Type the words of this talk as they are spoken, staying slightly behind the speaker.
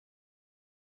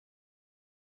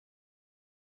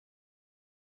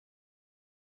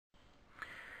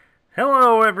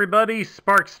Hello everybody,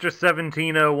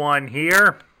 Sparkster1701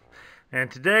 here,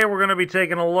 and today we're going to be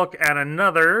taking a look at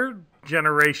another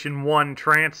Generation 1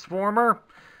 Transformer.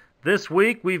 This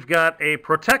week we've got a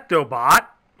Protectobot,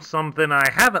 something I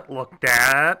haven't looked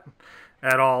at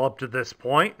all up to this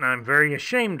point, and I'm very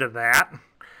ashamed of that,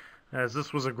 as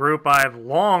this was a group I've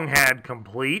long had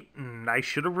complete, and I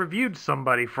should have reviewed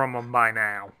somebody from them by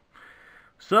now.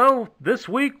 So, this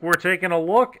week we're taking a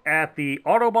look at the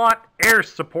Autobot Air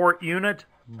Support Unit,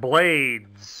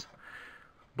 Blades.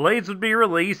 Blades would be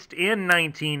released in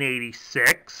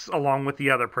 1986, along with the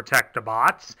other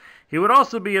Protectobots. He would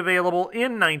also be available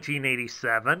in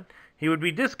 1987. He would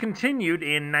be discontinued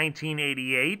in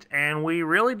 1988, and we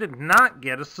really did not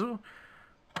get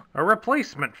a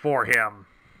replacement for him.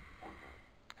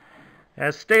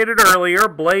 As stated earlier,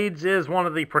 Blades is one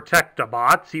of the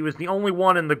Protectobots. He was the only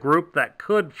one in the group that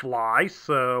could fly,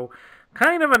 so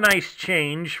kind of a nice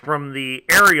change from the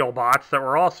aerial bots that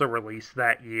were also released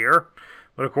that year.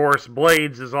 But of course,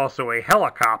 Blades is also a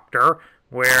helicopter,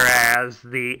 whereas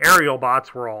the aerial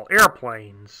bots were all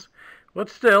airplanes. But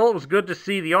still, it was good to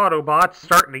see the Autobots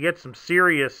starting to get some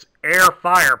serious air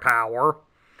firepower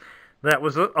that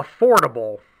was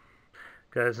affordable,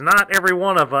 because not every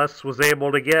one of us was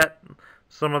able to get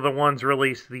some of the ones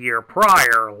released the year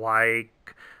prior,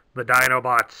 like the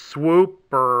Dinobot Swoop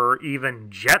or even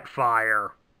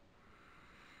Jetfire.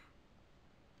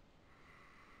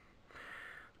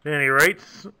 At any rate,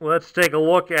 let's take a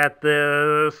look at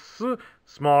this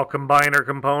small combiner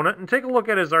component and take a look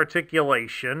at his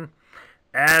articulation.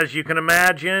 As you can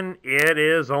imagine, it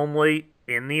is only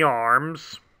in the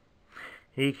arms.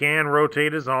 He can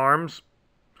rotate his arms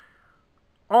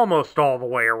almost all the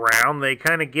way around. They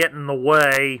kind of get in the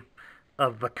way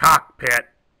of the cockpit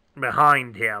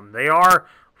behind him. They are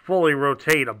fully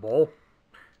rotatable.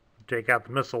 Take out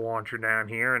the missile launcher down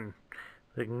here and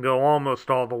they can go almost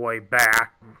all the way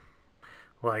back,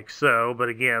 like so. But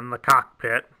again, the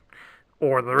cockpit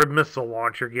or the missile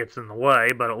launcher gets in the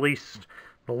way, but at least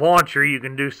the launcher you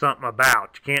can do something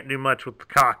about. You can't do much with the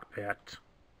cockpit.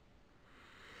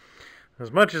 As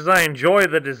much as I enjoy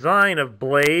the design of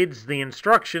Blades, the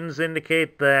instructions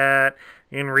indicate that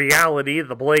in reality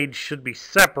the blades should be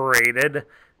separated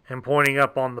and pointing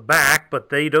up on the back, but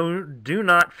they do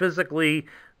not physically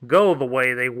go the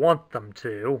way they want them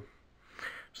to.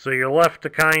 So you're left to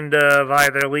kind of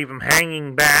either leave them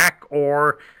hanging back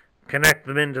or connect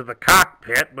them into the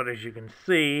cockpit, but as you can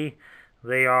see,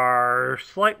 they are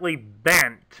slightly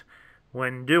bent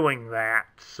when doing that,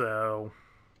 so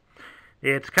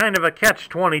it's kind of a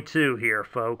catch-22 here,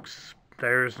 folks.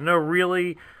 There's no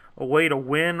really a way to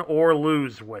win or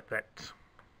lose with it.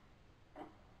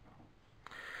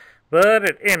 But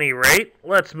at any rate,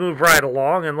 let's move right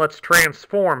along and let's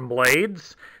transform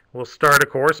Blades. We'll start,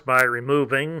 of course, by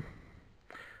removing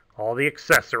all the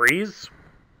accessories,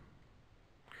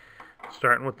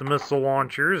 starting with the missile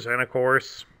launchers, and of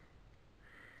course,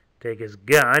 take his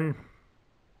gun.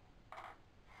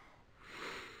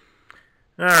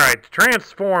 Alright, to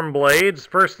transform Blades,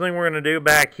 first thing we're going to do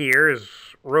back here is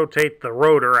rotate the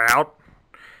rotor out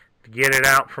to get it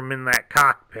out from in that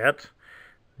cockpit.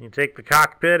 You take the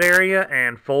cockpit area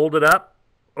and fold it up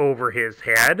over his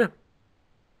head. And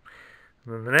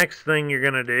then the next thing you're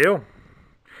going to do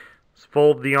is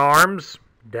fold the arms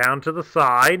down to the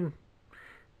side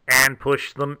and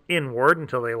push them inward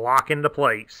until they lock into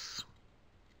place.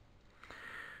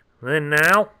 Then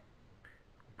now,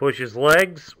 push his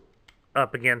legs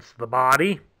up against the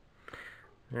body,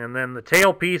 and then the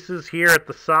tail pieces here at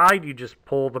the side, you just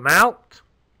pull them out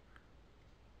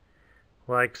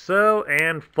like so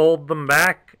and fold them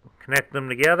back, connect them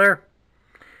together,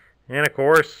 and of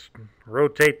course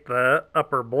rotate the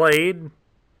upper blade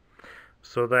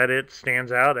so that it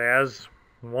stands out as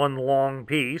one long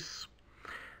piece.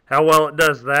 How well it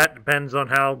does that depends on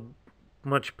how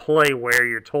much play wear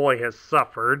your toy has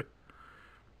suffered.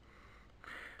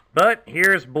 But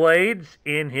here's Blades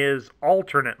in his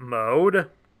alternate mode.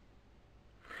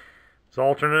 His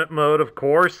alternate mode, of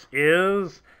course,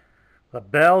 is the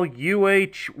Bell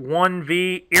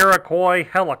UH-1V Iroquois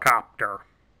helicopter.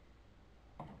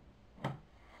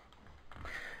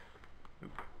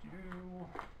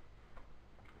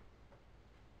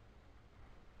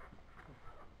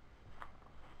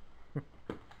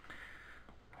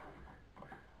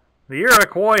 The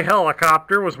Iroquois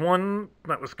helicopter was one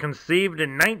that was conceived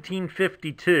in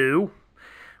 1952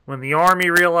 when the Army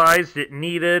realized it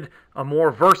needed a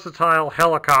more versatile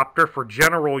helicopter for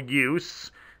general use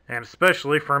and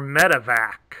especially for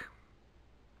medevac.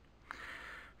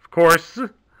 Of course,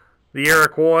 The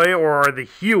Iroquois, or the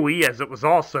Huey as it was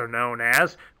also known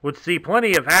as, would see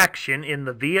plenty of action in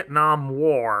the Vietnam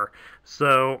War.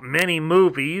 So many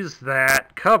movies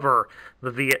that cover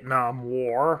the Vietnam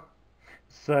War,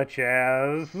 such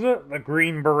as The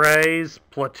Green Berets,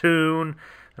 Platoon,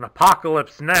 and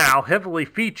Apocalypse Now, heavily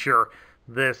feature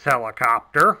this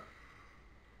helicopter.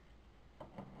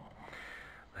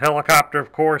 The helicopter,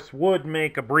 of course, would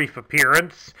make a brief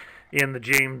appearance in the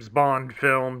James Bond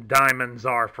film Diamonds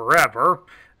Are Forever,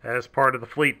 as part of the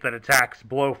fleet that attacks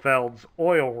Blofeld's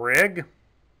oil rig.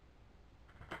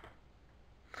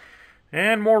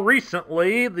 And more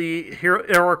recently, the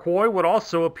Iroquois would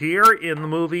also appear in the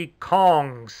movie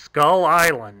Kong Skull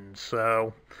Island.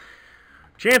 So,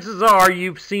 chances are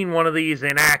you've seen one of these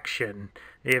in action.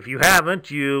 If you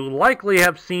haven't, you likely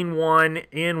have seen one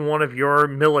in one of your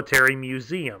military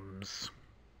museums.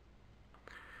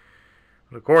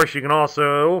 Of course, you can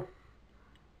also,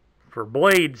 for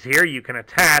blades here, you can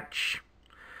attach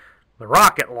the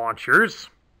rocket launchers.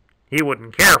 He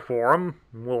wouldn't care for them.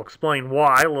 We'll explain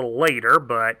why a little later,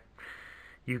 but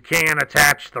you can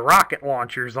attach the rocket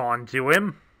launchers onto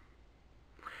him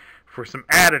for some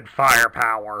added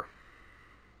firepower.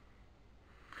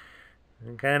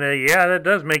 And kind of, yeah, that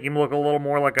does make him look a little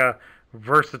more like a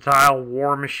versatile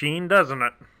war machine, doesn't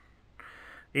it?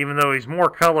 Even though he's more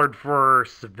colored for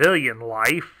civilian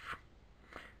life,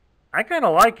 I kind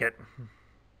of like it.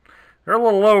 They're a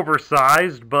little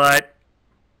oversized, but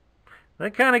they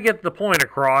kind of get the point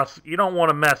across. You don't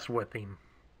want to mess with him.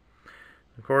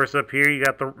 Of course, up here you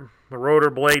got the rotor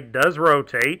blade does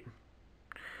rotate.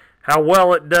 How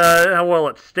well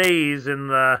it stays in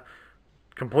the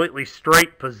completely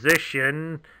straight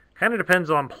position kind of depends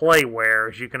on play wear,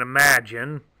 as you can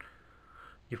imagine.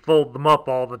 You fold them up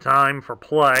all the time for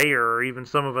play, or even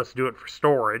some of us do it for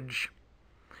storage.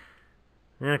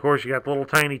 And of course you got the little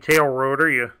tiny tail rotor.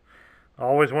 You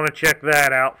always want to check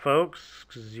that out, folks,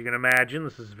 because as you can imagine,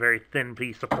 this is a very thin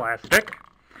piece of plastic.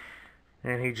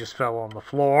 And he just fell on the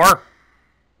floor.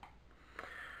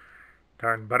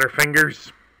 Darn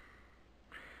butterfingers.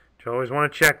 You always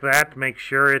want to check that to make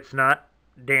sure it's not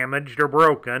damaged or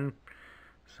broken,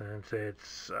 since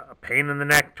it's a pain in the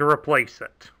neck to replace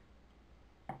it.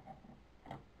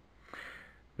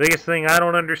 Biggest thing I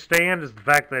don't understand is the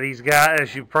fact that he's got,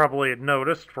 as you probably had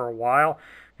noticed for a while,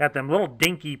 got them little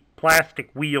dinky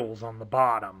plastic wheels on the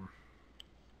bottom.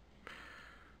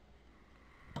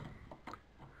 I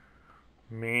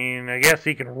mean, I guess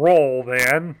he can roll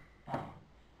then,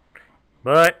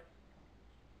 but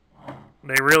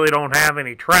they really don't have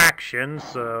any traction,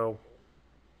 so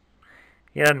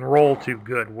he doesn't roll too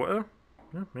good. Well,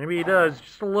 maybe he does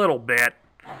just a little bit,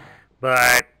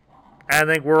 but I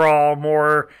think we're all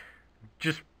more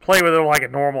just play with it like a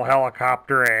normal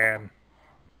helicopter and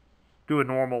do a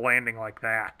normal landing like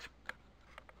that.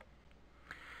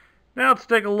 Now let's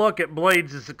take a look at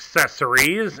Blades'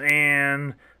 accessories,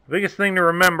 and the biggest thing to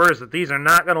remember is that these are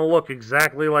not going to look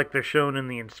exactly like they're shown in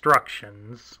the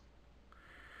instructions.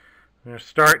 I'm going to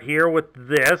start here with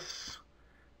this.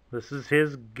 This is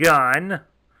his gun.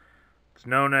 It's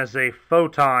known as a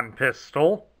photon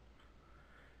pistol.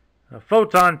 A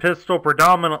photon pistol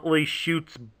predominantly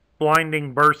shoots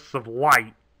blinding bursts of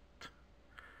light.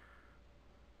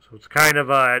 So it's kind of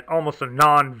almost a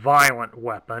non-violent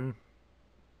weapon.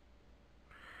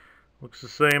 Looks the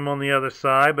same on the other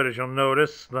side, but as you'll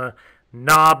notice, the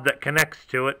knob that connects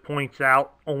to it points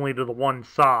out only to the one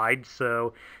side,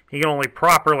 so he can only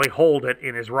properly hold it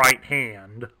in his right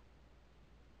hand.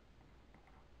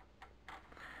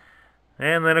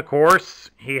 And then, of course,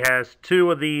 he has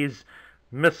two of these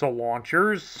missile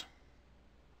launchers.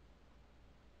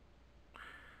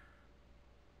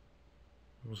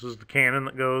 This is the cannon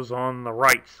that goes on the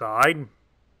right side.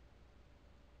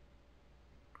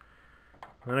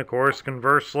 And of course,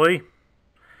 conversely,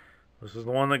 this is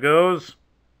the one that goes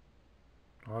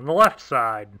on the left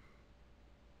side.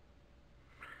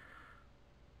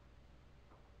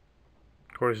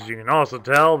 Of course, as you can also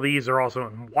tell, these are also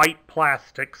in white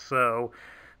plastic, so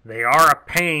they are a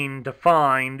pain to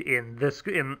find in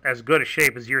as good a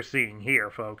shape as you're seeing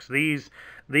here, folks. These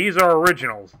are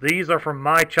originals. These are from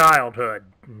my childhood.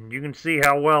 You can see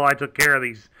how well I took care of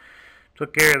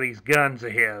these guns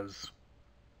of his.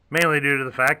 Mainly due to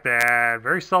the fact that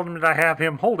very seldom did I have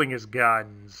him holding his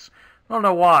guns. I don't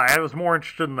know why. I was more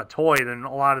interested in the toy than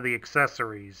a lot of the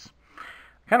accessories.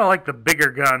 Kind of like the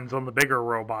bigger guns on the bigger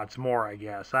robots more, I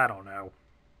guess. I don't know.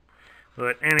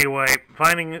 But anyway,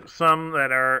 finding some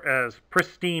that are as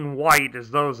pristine white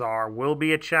as those are will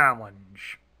be a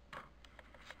challenge.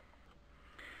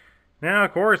 Now,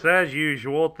 of course, as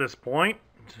usual at this point,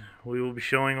 we will be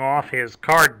showing off his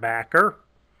card backer.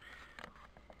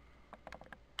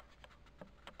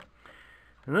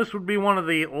 And this would be one of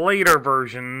the later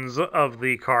versions of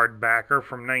the card backer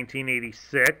from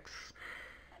 1986,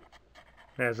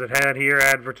 as it had here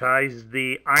advertised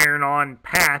the Iron-On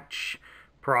Patch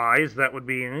prize that would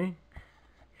be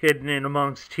hidden in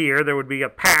amongst here. There would be a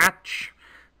patch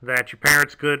that your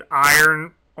parents could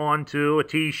iron onto a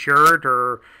t-shirt,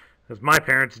 or as my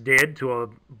parents did, to a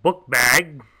book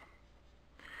bag.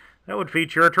 That would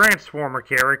feature a Transformer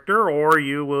character, or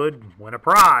you would win a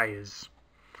prize.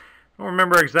 I don't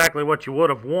remember exactly what you would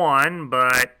have won,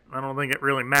 but I don't think it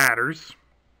really matters.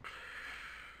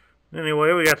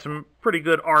 Anyway, we got some pretty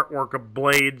good artwork of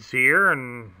Blades here,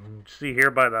 and you can see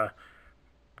here by the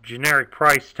generic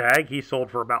price tag, he sold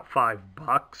for about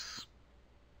 $5.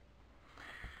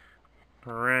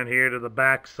 Around here to the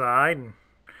back side, and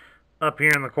up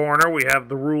here in the corner, we have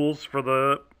the rules for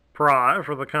the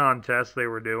contest they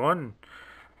were doing.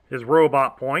 His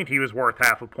robot point, he was worth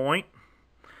half a point.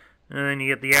 And then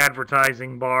you get the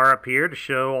advertising bar up here to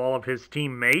show all of his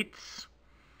teammates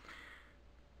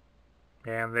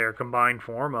and their combined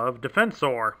form of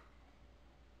Defensor.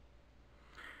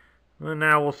 And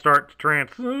now we'll start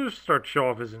to show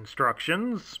off his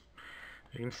instructions.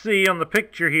 As you can see on the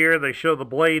picture here, they show the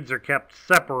blades are kept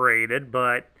separated,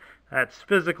 but that's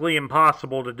physically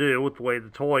impossible to do with the way the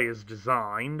toy is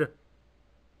designed.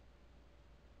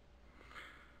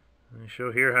 They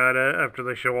show here how to, after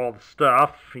they show all the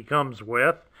stuff he comes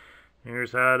with,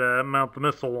 here's how to mount the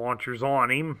missile launchers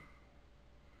on him.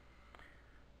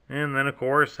 And then, of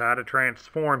course, how to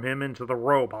transform him into the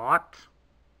robot.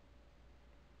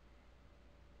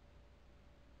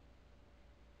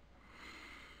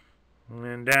 And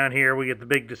then down here we get the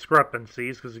big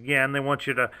discrepancies, because again, they want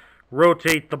you to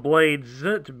rotate the blades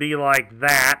to be like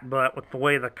that, but with the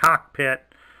way the cockpit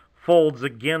folds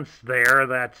against there,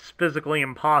 that's physically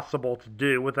impossible to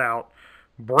do without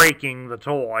breaking the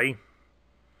toy.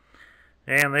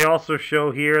 And they also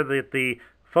show here that the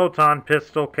photon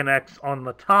pistol connects on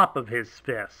the top of his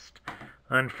fist.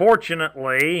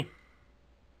 Unfortunately,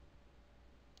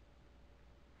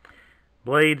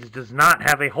 Blades does not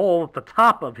have a hole at the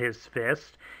top of his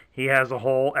fist. He has a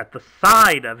hole at the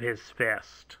side of his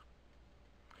fist.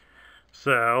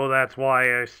 So that's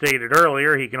why I stated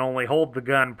earlier he can only hold the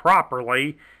gun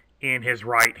properly in his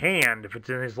right hand. If it's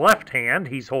in his left hand,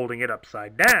 he's holding it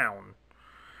upside down,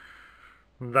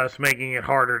 thus making it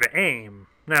harder to aim.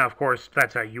 Now, of course,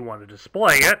 that's how you want to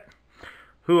display it.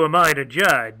 Who am I to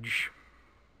judge?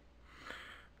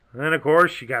 And then, of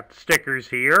course, you got the stickers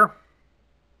here.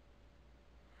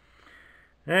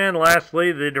 And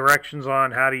lastly, the directions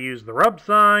on how to use the rub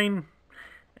sign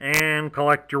and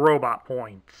collect your robot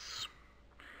points.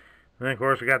 And then, of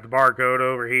course, we got the barcode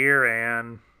over here,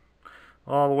 and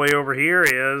all the way over here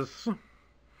is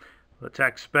the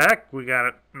tech spec. We got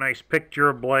a nice picture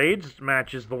of Blades. It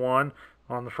matches the one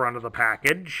on the front of the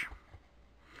package.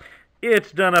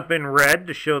 It's done up in red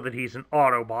to show that he's an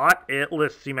Autobot. It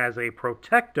lists him as a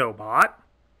Protectobot.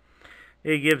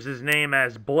 It gives his name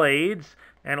as Blades,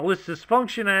 and it lists his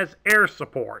function as air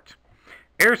support.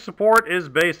 Air support is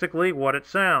basically what it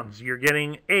sounds. You're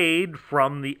getting aid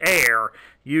from the air,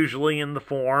 usually in the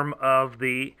form of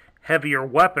the heavier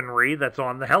weaponry that's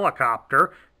on the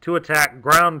helicopter to attack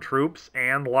ground troops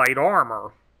and light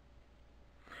armor.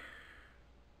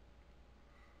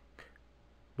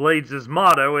 Blades'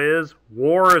 motto is,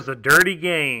 "War is a dirty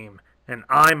game, and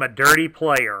I'm a dirty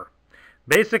player."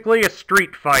 Basically a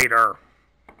street fighter.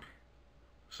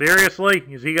 Seriously?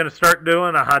 Is he going to start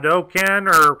doing a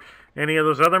Hadouken or any of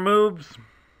those other moves?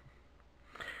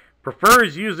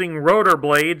 Prefers using rotor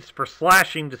blades for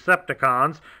slashing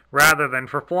Decepticons rather than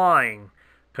for flying.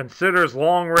 Considers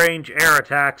long-range air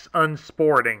attacks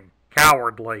unsporting,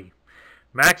 cowardly.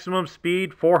 Maximum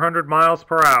speed 400 miles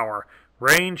per hour.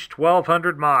 Range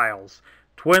 1,200 miles.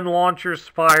 Twin launchers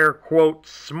fire, quote,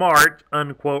 smart,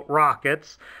 unquote,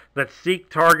 rockets that seek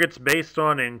targets based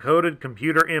on encoded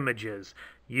computer images.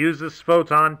 Uses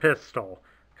photon pistol.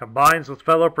 Combines with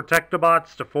fellow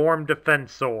Protectobots to form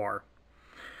Defensor.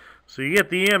 So you get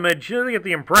the image, you get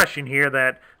the impression here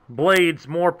that Blades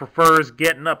more prefers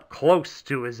getting up close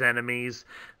to his enemies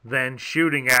than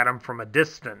shooting at them from a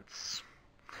distance.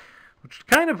 Which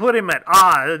kind of puts him at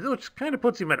odds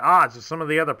with some of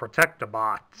the other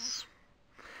Protectobots,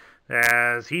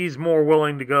 as he's more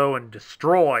willing to go and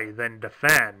destroy than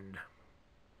defend.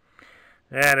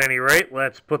 At any rate,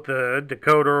 let's put the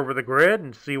decoder over the grid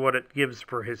and see what it gives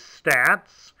for his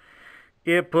stats.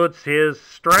 It puts his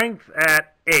strength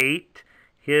at 8,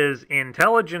 his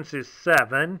intelligence is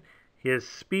 7, his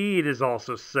speed is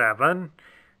also 7,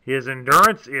 his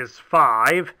endurance is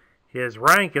 5, his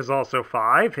rank is also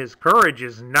 5, his courage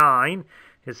is 9,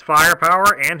 His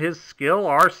firepower and his skill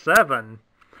are 7.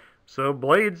 So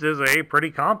Blades is a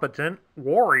pretty competent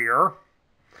warrior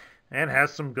and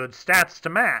has some good stats to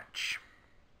match.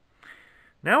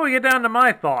 Now we get down to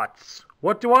my thoughts.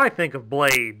 What do I think of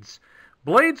Blades?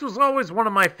 Blades was always one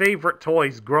of my favorite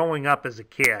toys growing up as a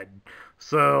kid.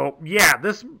 So, yeah,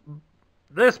 this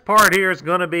part here is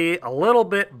going to be a little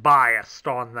bit biased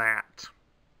on that.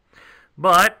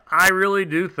 But I really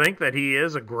do think that he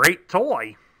is a great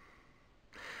toy.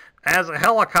 As a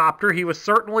helicopter, he was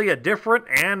certainly a different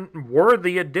and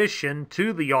worthy addition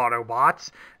to the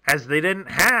Autobots, as they didn't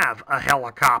have a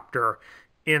helicopter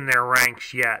in their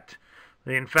ranks yet.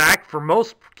 In fact, for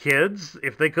most kids,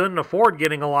 if they couldn't afford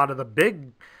getting a lot of the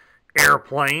big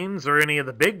airplanes or any of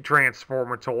the big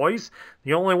Transformer toys,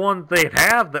 the only one they'd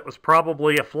have that was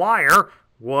probably a flyer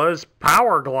was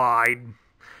Power Glide.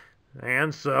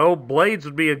 And so Blades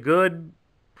would be a good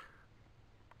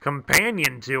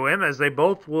companion to him, as they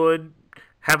both would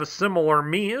have a similar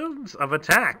means of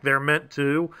attack. They're meant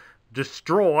to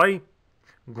destroy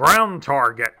ground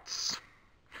targets.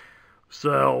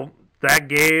 So that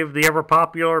gave the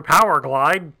ever-popular Power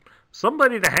Glide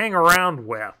somebody to hang around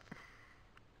with.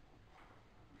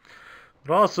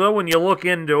 But also, when you look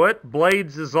into it,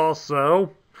 Blades is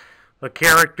also a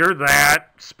character that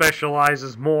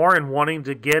specializes more in wanting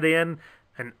to get in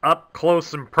and up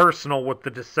close and personal with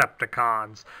the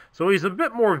Decepticons. So he's a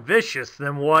bit more vicious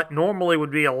than what normally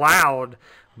would be allowed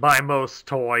by most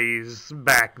toys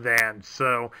back then.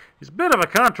 So he's a bit of a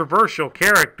controversial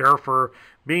character for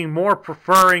being more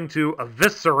preferring to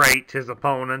eviscerate his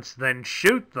opponents than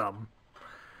shoot them.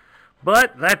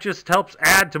 But that just helps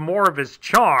add to more of his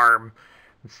charm.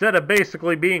 Instead of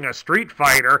basically being a street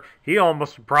fighter, he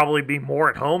almost would probably be more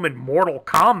at home in Mortal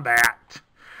Kombat.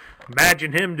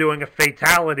 Imagine him doing a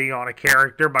fatality on a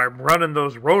character by running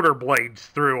those rotor blades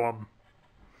through him.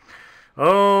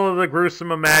 Oh, the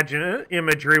gruesome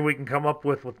imagery we can come up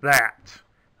with that.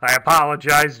 I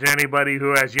apologize to anybody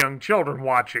who has young children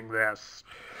watching this.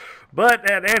 But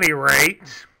at any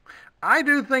rate, I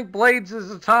do think Blades is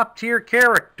a top-tier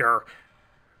character,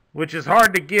 which is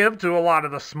hard to give to a lot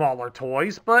of the smaller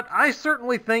toys, but I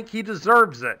certainly think he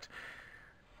deserves it.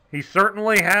 He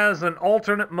certainly has an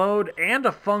alternate mode and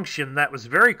a function that was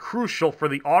very crucial for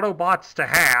the Autobots to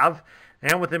have,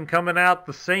 and with him coming out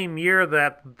the same year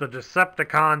that the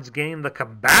Decepticons gained the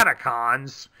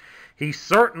Combaticons, he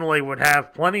certainly would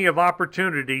have plenty of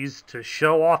opportunities to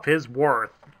show off his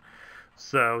worth.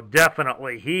 So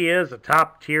definitely, he is a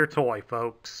top-tier toy,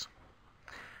 folks.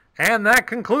 And that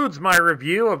concludes my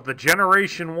review of the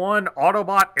Generation 1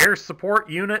 Autobot Air Support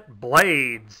Unit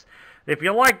Blades. If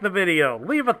you liked the video,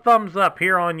 leave a thumbs up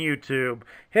here on YouTube.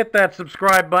 Hit that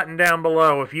subscribe button down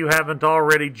below if you haven't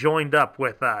already joined up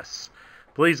with us.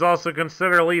 Please also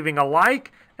consider leaving a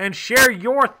like and share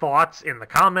your thoughts in the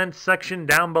comments section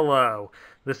down below.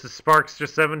 This is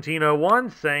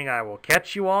Sparkster1701 saying I will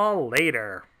catch you all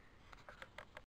later.